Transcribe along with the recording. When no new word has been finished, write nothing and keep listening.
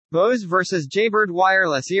Bose vs Jaybird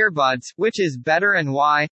wireless earbuds, which is better and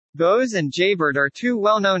why? Bose and Jaybird are two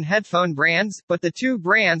well-known headphone brands, but the two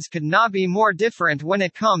brands could not be more different when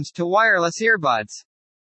it comes to wireless earbuds.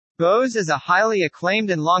 Bose is a highly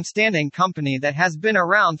acclaimed and long-standing company that has been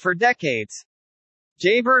around for decades.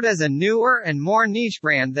 Jaybird is a newer and more niche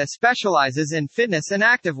brand that specializes in fitness and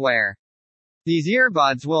activewear. These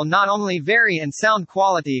earbuds will not only vary in sound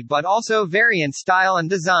quality but also vary in style and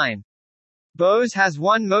design. Bose has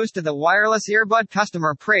won most of the wireless earbud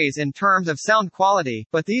customer praise in terms of sound quality,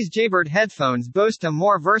 but these Jaybird headphones boast a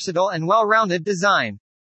more versatile and well-rounded design.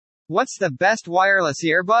 What's the best wireless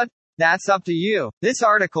earbud? That's up to you. This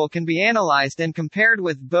article can be analyzed and compared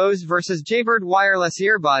with Bose vs Jaybird wireless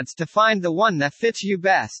earbuds to find the one that fits you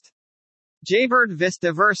best. Jaybird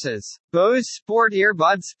Vista vs. Bose Sport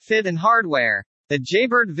earbuds, fit and hardware. The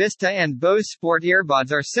Jaybird Vista and Bose Sport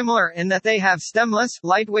earbuds are similar in that they have stemless,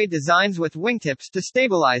 lightweight designs with wingtips to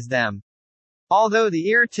stabilize them. Although the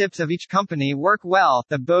ear tips of each company work well,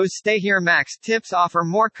 the Bose Stay Here Max tips offer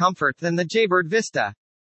more comfort than the Jaybird Vista.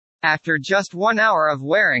 After just 1 hour of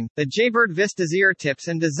wearing, the Jaybird Vista's ear tips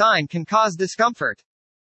and design can cause discomfort.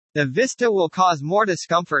 The Vista will cause more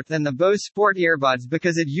discomfort than the Bose Sport earbuds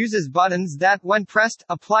because it uses buttons that, when pressed,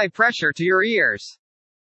 apply pressure to your ears.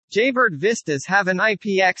 Jaybird Vistas have an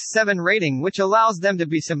IPX7 rating which allows them to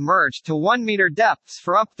be submerged to 1 meter depths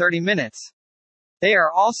for up 30 minutes. They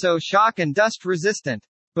are also shock and dust resistant.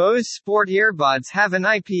 Bose Sport earbuds have an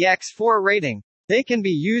IPX4 rating. They can be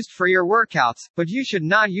used for your workouts, but you should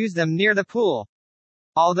not use them near the pool.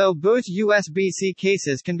 Although Bose USB-C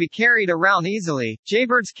cases can be carried around easily,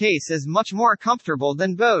 Jaybird's case is much more comfortable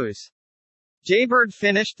than Bose. Jaybird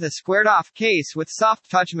finished the squared-off case with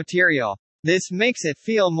soft touch material. This makes it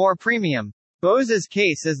feel more premium. Bose's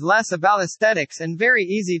case is less about aesthetics and very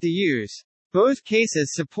easy to use. Both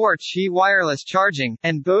cases support Qi wireless charging,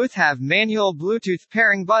 and both have manual Bluetooth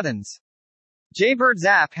pairing buttons. Jaybird's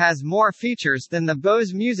app has more features than the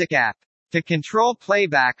Bose Music app. To control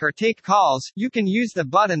playback or take calls, you can use the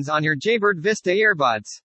buttons on your Jaybird Vista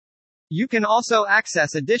earbuds. You can also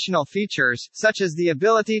access additional features, such as the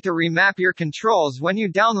ability to remap your controls when you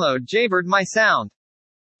download Jaybird My Sound.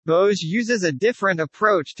 Bose uses a different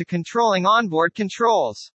approach to controlling onboard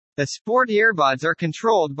controls. The Sport earbuds are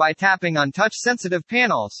controlled by tapping on touch-sensitive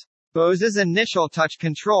panels. Bose's initial touch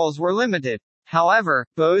controls were limited. However,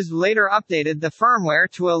 Bose later updated the firmware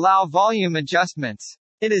to allow volume adjustments.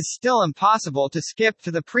 It is still impossible to skip to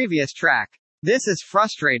the previous track. This is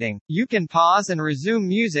frustrating. You can pause and resume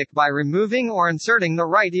music by removing or inserting the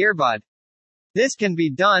right earbud. This can be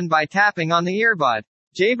done by tapping on the earbud.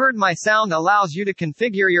 Jaybird My Sound allows you to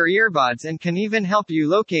configure your earbuds and can even help you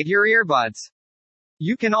locate your earbuds.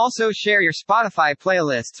 You can also share your Spotify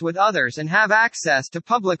playlists with others and have access to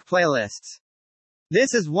public playlists.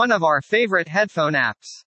 This is one of our favorite headphone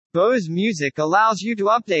apps. Bose Music allows you to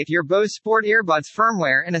update your Bose Sport earbuds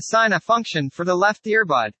firmware and assign a function for the left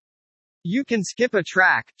earbud. You can skip a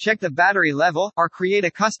track, check the battery level, or create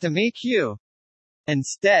a custom EQ.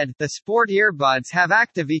 Instead, the Sport earbuds have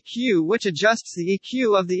active EQ which adjusts the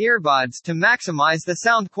EQ of the earbuds to maximize the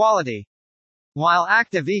sound quality. While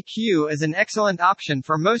active EQ is an excellent option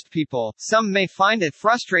for most people, some may find it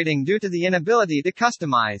frustrating due to the inability to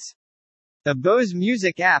customize. The Bose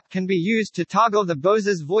Music app can be used to toggle the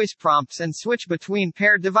Bose's voice prompts and switch between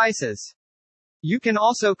paired devices. You can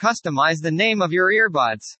also customize the name of your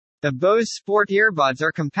earbuds. The Bose Sport earbuds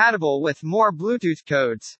are compatible with more Bluetooth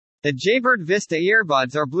codes. The Jaybird Vista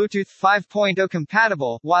earbuds are Bluetooth 5.0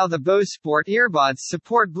 compatible, while the Bose Sport earbuds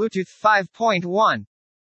support Bluetooth 5.1.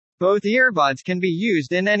 Both earbuds can be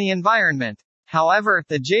used in any environment. However,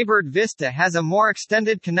 the Jaybird Vista has a more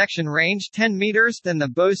extended connection range 10 meters than the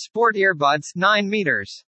Bose Sport earbuds 9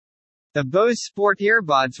 meters. The Bose Sport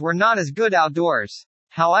earbuds were not as good outdoors.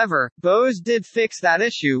 However, Bose did fix that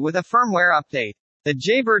issue with a firmware update. The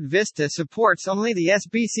Jaybird Vista supports only the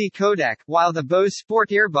SBC codec, while the Bose Sport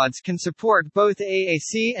earbuds can support both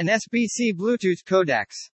AAC and SBC Bluetooth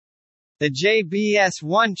codecs. The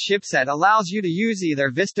JBS1 chipset allows you to use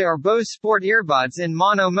either Vista or Bose Sport earbuds in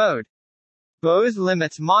mono mode. Bose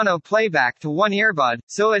limits mono playback to one earbud,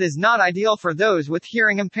 so it is not ideal for those with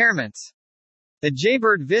hearing impairments. The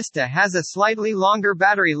Jaybird Vista has a slightly longer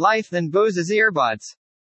battery life than Bose's earbuds.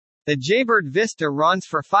 The Jaybird Vista runs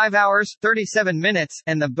for 5 hours, 37 minutes,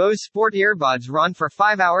 and the Bose Sport earbuds run for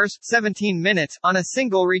 5 hours, 17 minutes, on a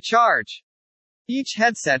single recharge. Each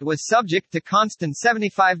headset was subject to constant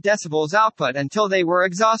 75 decibels output until they were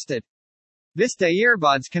exhausted. Vista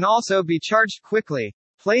earbuds can also be charged quickly.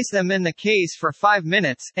 Place them in the case for 5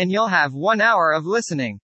 minutes, and you'll have 1 hour of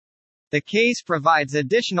listening. The case provides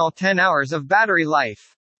additional 10 hours of battery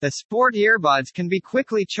life. The Sport earbuds can be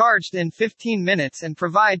quickly charged in 15 minutes and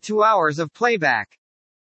provide 2 hours of playback.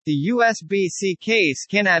 The USB-C case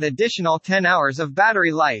can add additional 10 hours of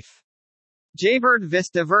battery life. Jaybird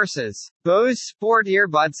Vista vs. Bose Sport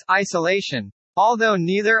earbuds isolation. Although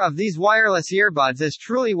neither of these wireless earbuds is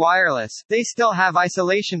truly wireless, they still have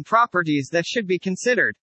isolation properties that should be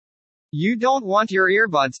considered. You don't want your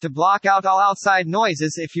earbuds to block out all outside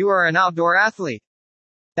noises if you are an outdoor athlete.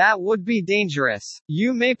 That would be dangerous.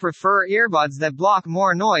 You may prefer earbuds that block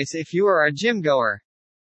more noise if you are a gym goer.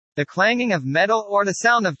 The clanging of metal or the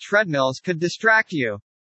sound of treadmills could distract you.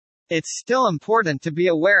 It's still important to be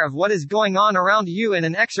aware of what is going on around you in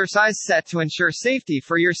an exercise set to ensure safety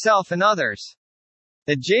for yourself and others.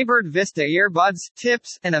 The Jaybird Vista earbuds,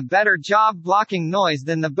 tips, and a better job blocking noise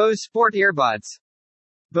than the Bose Sport earbuds.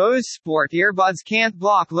 Bose Sport earbuds can't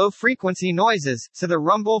block low-frequency noises, so the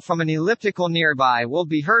rumble from an elliptical nearby will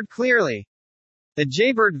be heard clearly. The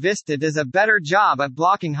Jaybird Vista does a better job at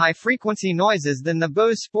blocking high-frequency noises than the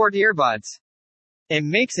Bose Sport earbuds. It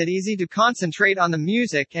makes it easy to concentrate on the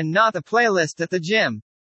music and not the playlist at the gym.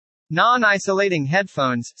 Non-isolating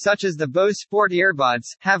headphones, such as the Bose Sport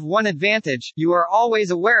earbuds, have one advantage: you are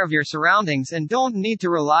always aware of your surroundings and don't need to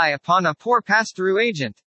rely upon a poor pass-through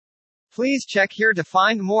agent. Please check here to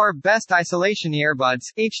find more best isolation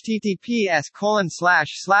earbuds.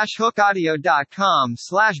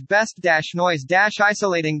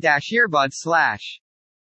 https://hookaudio.com/best-noise-isolating-earbuds/.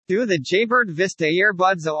 Do the Jaybird Vista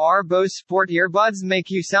earbuds or Bose Sport earbuds make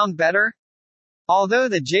you sound better? Although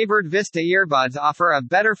the Jaybird Vista earbuds offer a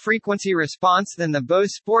better frequency response than the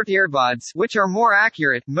Bose Sport earbuds, which are more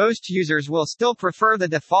accurate, most users will still prefer the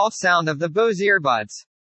default sound of the Bose earbuds.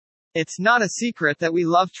 It's not a secret that we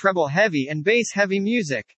love treble-heavy and bass-heavy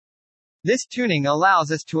music. This tuning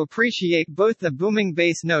allows us to appreciate both the booming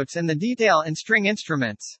bass notes and the detail in string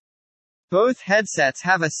instruments. Both headsets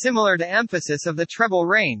have a similar to emphasis of the treble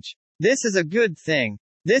range. This is a good thing.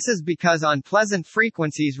 This is because unpleasant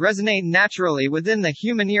frequencies resonate naturally within the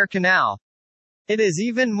human ear canal. It is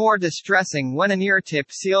even more distressing when an ear tip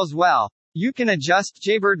seals well. You can adjust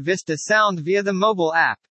Jaybird Vista sound via the mobile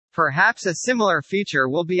app. Perhaps a similar feature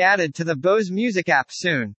will be added to the Bose Music app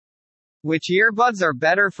soon. Which earbuds are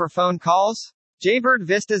better for phone calls? Jaybird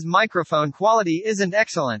Vista's microphone quality isn't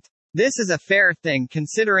excellent. This is a fair thing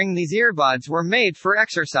considering these earbuds were made for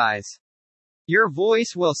exercise. Your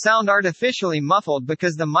voice will sound artificially muffled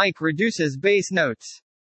because the mic reduces bass notes.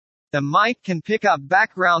 The mic can pick up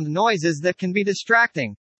background noises that can be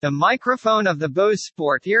distracting. The microphone of the Bose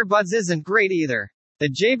Sport earbuds isn't great either. The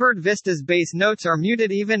Jaybird Vista's bass notes are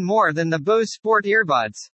muted even more than the Bose Sport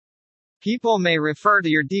earbuds. People may refer to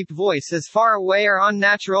your deep voice as far away or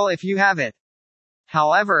unnatural if you have it.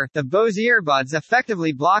 However, the Bose earbuds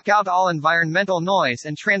effectively block out all environmental noise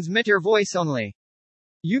and transmit your voice only.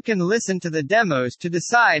 You can listen to the demos to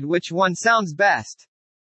decide which one sounds best.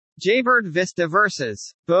 Jaybird Vista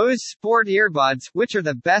vs. Bose Sport earbuds. Which are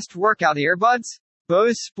the best workout earbuds?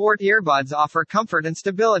 Bose Sport earbuds offer comfort and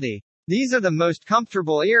stability. These are the most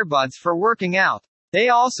comfortable earbuds for working out. They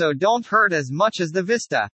also don't hurt as much as the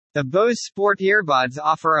Vista. The Bose Sport earbuds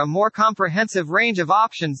offer a more comprehensive range of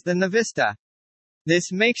options than the Vista.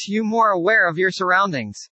 This makes you more aware of your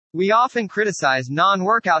surroundings. We often criticize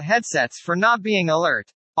non-workout headsets for not being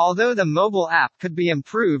alert. Although the mobile app could be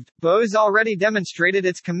improved, Bose already demonstrated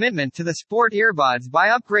its commitment to the Sport earbuds by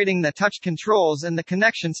upgrading the touch controls and the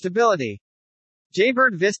connection stability.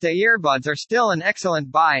 Jaybird Vista earbuds are still an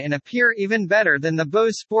excellent buy and appear even better than the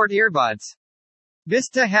Bose Sport earbuds.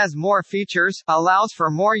 Vista has more features, allows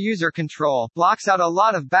for more user control, blocks out a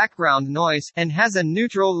lot of background noise, and has a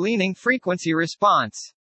neutral-leaning frequency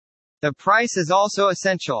response. The price is also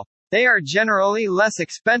essential. They are generally less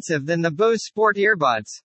expensive than the Bose Sport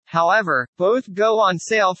earbuds. However, both go on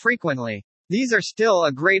sale frequently. These are still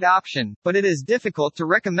a great option, but it is difficult to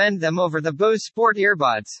recommend them over the Bose Sport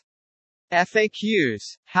earbuds.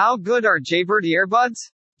 FAQs. How good are Jaybird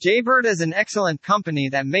earbuds? Jaybird is an excellent company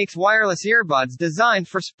that makes wireless earbuds designed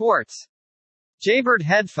for sports. Jaybird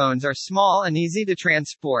headphones are small and easy to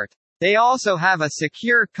transport. They also have a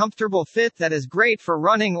secure, comfortable fit that is great for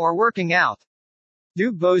running or working out.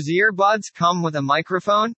 Do Bose earbuds come with a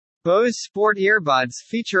microphone? Bose Sport earbuds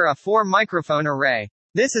feature a 4-microphone array.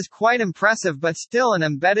 This is quite impressive but still an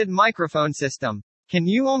embedded microphone system. Can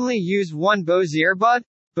you only use one Bose earbud?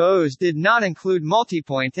 Bose did not include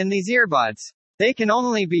multipoint in these earbuds. They can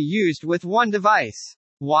only be used with one device.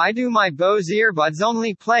 Why do my Bose earbuds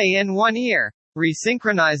only play in one ear?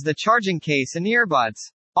 Resynchronize the charging case and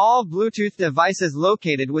earbuds. All Bluetooth devices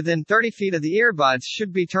located within 30 feet of the earbuds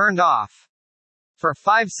should be turned off. For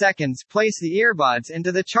 5 seconds, place the earbuds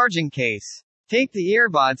into the charging case. Take the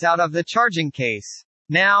earbuds out of the charging case.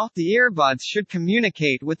 Now, the earbuds should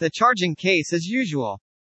communicate with the charging case as usual.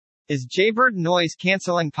 Is Jaybird noise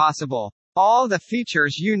cancelling possible? All the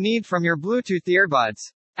features you need from your Bluetooth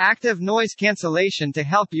earbuds. Active noise cancellation to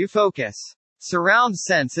help you focus. Surround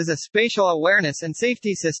Sense is a spatial awareness and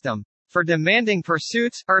safety system for demanding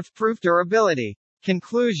pursuits, earth-proof durability.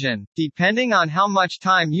 Conclusion. Depending on how much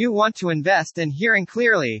time you want to invest in hearing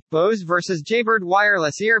clearly, Bose versus Jaybird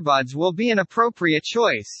wireless earbuds will be an appropriate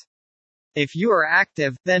choice. If you are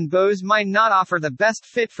active, then Bose might not offer the best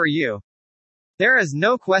fit for you. There is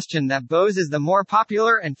no question that Bose is the more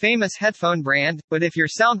popular and famous headphone brand, but if your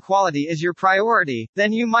sound quality is your priority,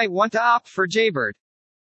 then you might want to opt for Jaybird.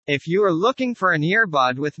 If you are looking for an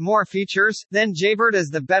earbud with more features, then Jaybird is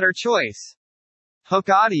the better choice. Hook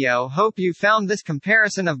Audio hope you found this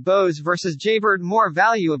comparison of Bose versus Jaybird more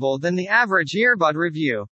valuable than the average earbud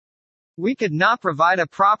review. We could not provide a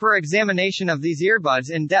proper examination of these earbuds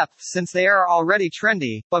in depth since they are already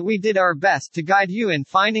trendy, but we did our best to guide you in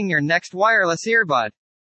finding your next wireless earbud.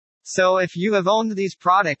 So if you have owned these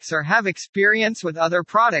products or have experience with other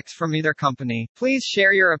products from either company, please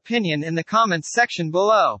share your opinion in the comments section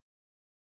below.